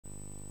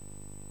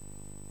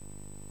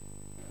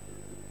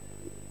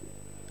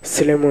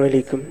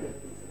Assalamualaikum.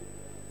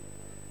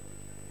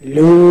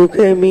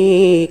 ലോകമേ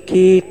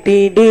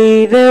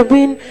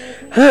കേട്ടിടേണമിൻ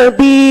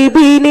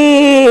ഹബീബിനെ,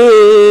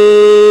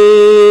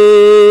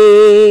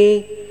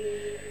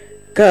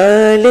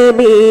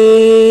 കാലമേ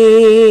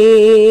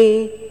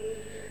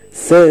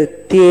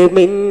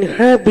സത്യമിൻ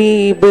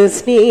ഹബീബ്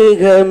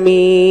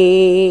സ്നേഹമേ,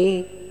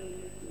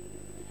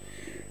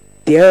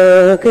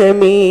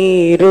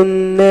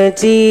 ത്യാഗമേറുന്ന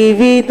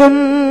ജീവിതം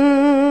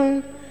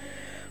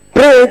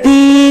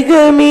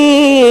പ്രതീകമേ,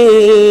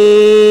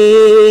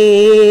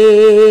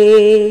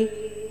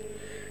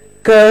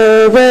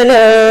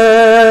 കാവലായി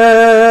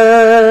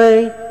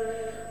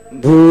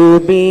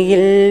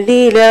ഭൂമിയിൽ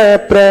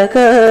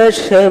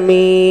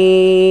നിലാപ്രകാശമേ,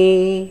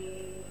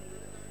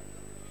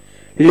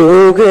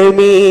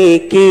 ലോകമേ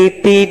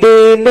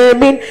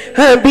കേട്ടിടേണമിൻ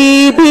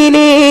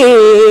ഹബീബിനെ,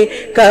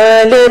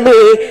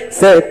 കാലമേ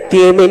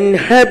സത്യമിൻ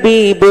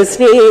ഹബീബ്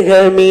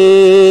സ്നേഹമേ,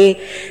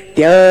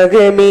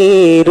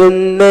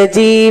 ത്യാഗമേറുന്ന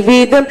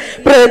ജീവിതം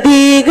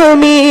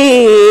പ്രതീകമേ,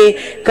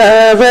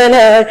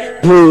 കാവലായി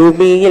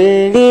ഭൂമിയിൽ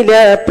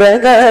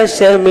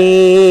നിലാപ്രകാശമേ.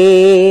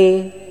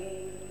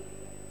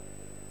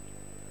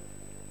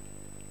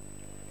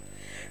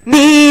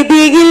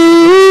 നീതിയിൽ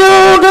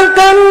ലോകം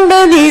കണ്ട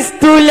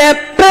നിസ്തുല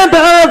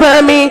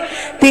പ്രഭാവമേ,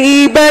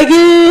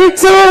 ദീപയിൽ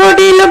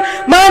ചോടിലും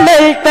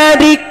മണൽ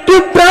തരിക്കു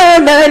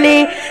പ്രാണനെ,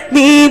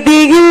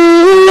 നീതിയിൽ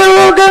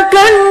ലോകം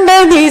കണ്ട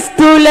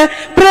നിസ്തുല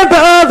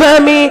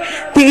പ്രഭാവമേ,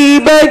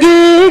 ദീപയിൽ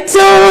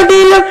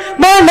ചോടിലും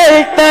മണൽ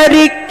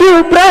തരിക്കു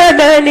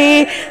പ്രാണനെ,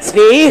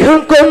 സ്നേഹം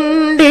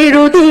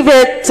കൊണ്ടെഴുതി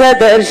വെച്ച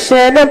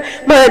ദർശനം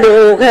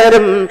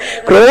മനോഹരം,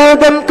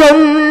 ക്രോധം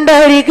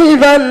കൊണ്ടരികിൽ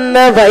വന്ന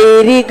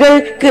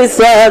വൈരികൾക്ക്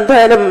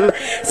സാന്ത്വനം,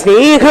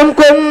 സ്നേഹം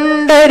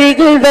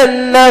കൊണ്ടരികിൽ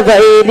വന്ന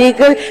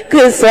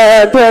വൈരികൾക്ക്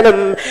സാന്ത്വനം,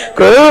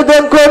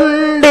 ക്രോധം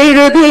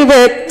കൊണ്ടെഴുതി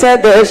വെച്ച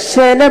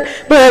ദർശനം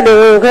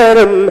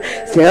മനോഹരം,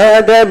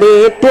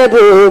 സ്നാതമേറ്റ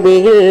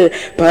ഭൂമിയിൽ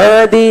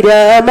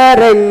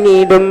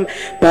പാതിരാമറഞ്ഞിടും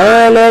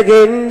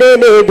പാലകന്റെ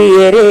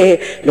നബിയരെ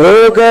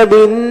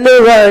ലോകമിന്നു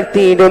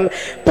വാഴ്ത്തിടും,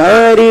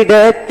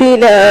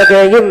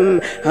 പാരിടത്തിലാകയും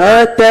ആ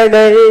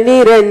തണൽ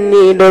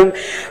നിറഞ്ഞിടും,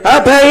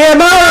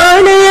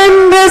 അഭയമാണ് എൻ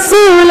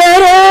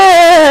റസൂലരേ,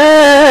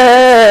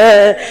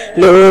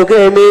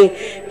 ലോകമേ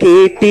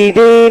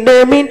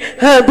കേട്ടിടേണമിൻ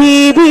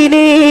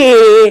ഹബീബിനെ,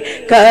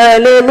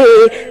 കാലമേ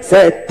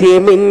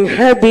സത്യമിൻ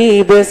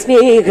ഹബീബ്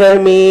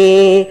സ്നേഹമേ,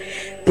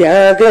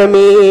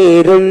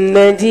 ത്യാഗമേറുന്ന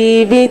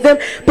ജീവിതം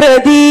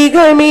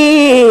പ്രതീകമേ,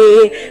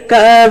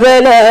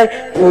 കാവലായി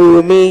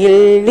ഭൂമിയിൽ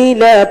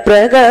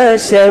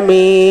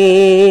നിലാപ്രകാശമേ.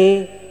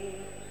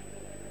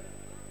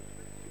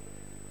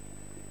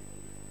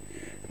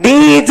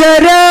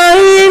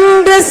 നീജരായി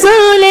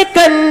റസൂലെ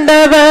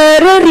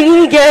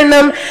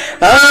കണ്ടവരറിയണം,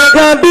 ആ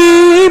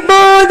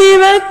ഹബീബോധി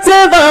വച്ച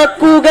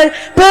വാക്കുകൾ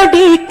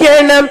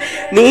പഠിക്കണം,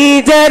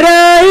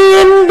 നീജരായി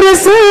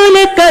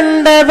റസൂലെ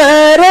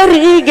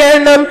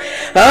കണ്ടവരറിയണം,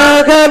 ആ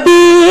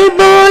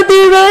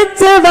ഹബീബോധി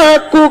വച്ച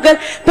വാക്കുകൾ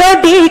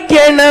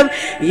പഠിക്കണം,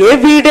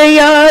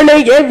 എവിടെയാണ്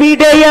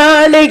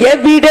എവിടെയാണ്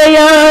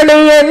എവിടെയാണ്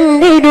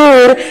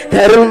എന്നിരൂർ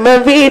ധർമ്മം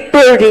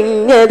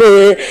വീട്ടൊഴിഞ്ഞത്,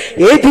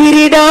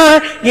 എതിരിടാ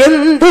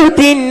എന്തു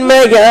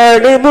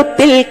തിന്മയാണ്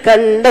മുത്തിൽ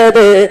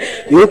കണ്ടത്,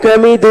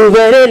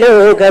 യുഗമിതുവരെ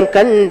ലോകം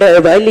കണ്ട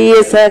വലിയ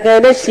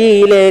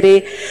സഹനശീലരെ,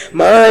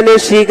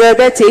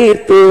 മാനുഷികത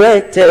ചേർത്തു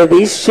വച്ച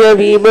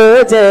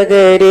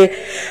വിശ്വവിമോചകരെ,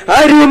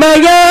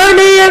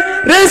 അരുമയാണ്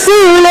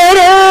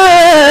റസൂലരേ,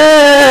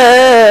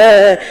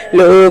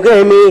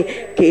 ലോകമേ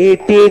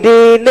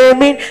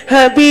കേട്ടിടേണമിൻ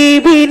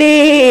ഹബീബിനെ,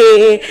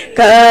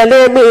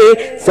 കാലമേ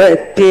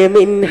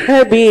സത്യമിൻ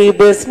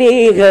ഹബീബ്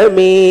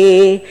സ്നേഹമേ,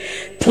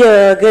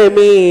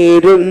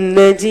 ത്യാഗമേറുന്ന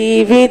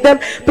ജീവിതം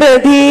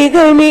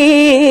പ്രതീകമേ,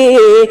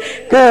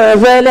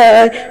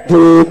 കാവലായി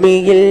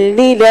ഭൂമിയിൽ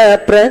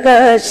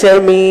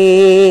നിലാപ്രകാശമേ,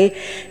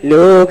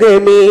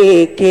 ലോകമേ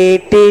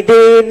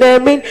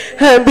കേട്ടിടേണമിൻ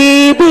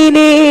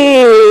ഹബീബിനെ,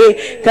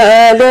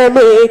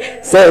 കാലമേ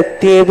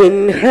സത്യമിൻ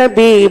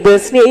ഹബീബ്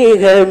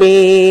സ്നേഹമേ,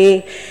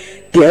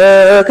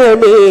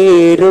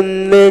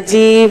 ത്യാഗമേറുന്ന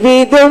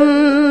ജീവിതം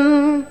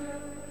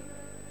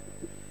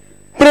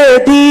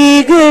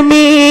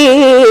പ്രതീകമേ,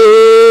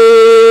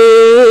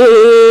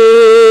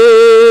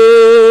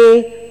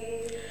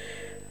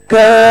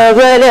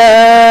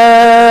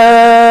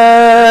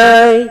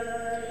 കാവലായി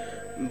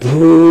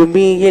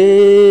ഭൂമിയിൽ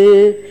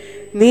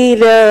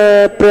നിലാപ്രകാശമേ.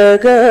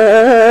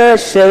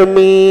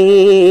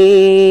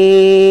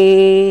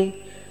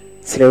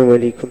 അസ്സലാമു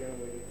അലൈക്കും.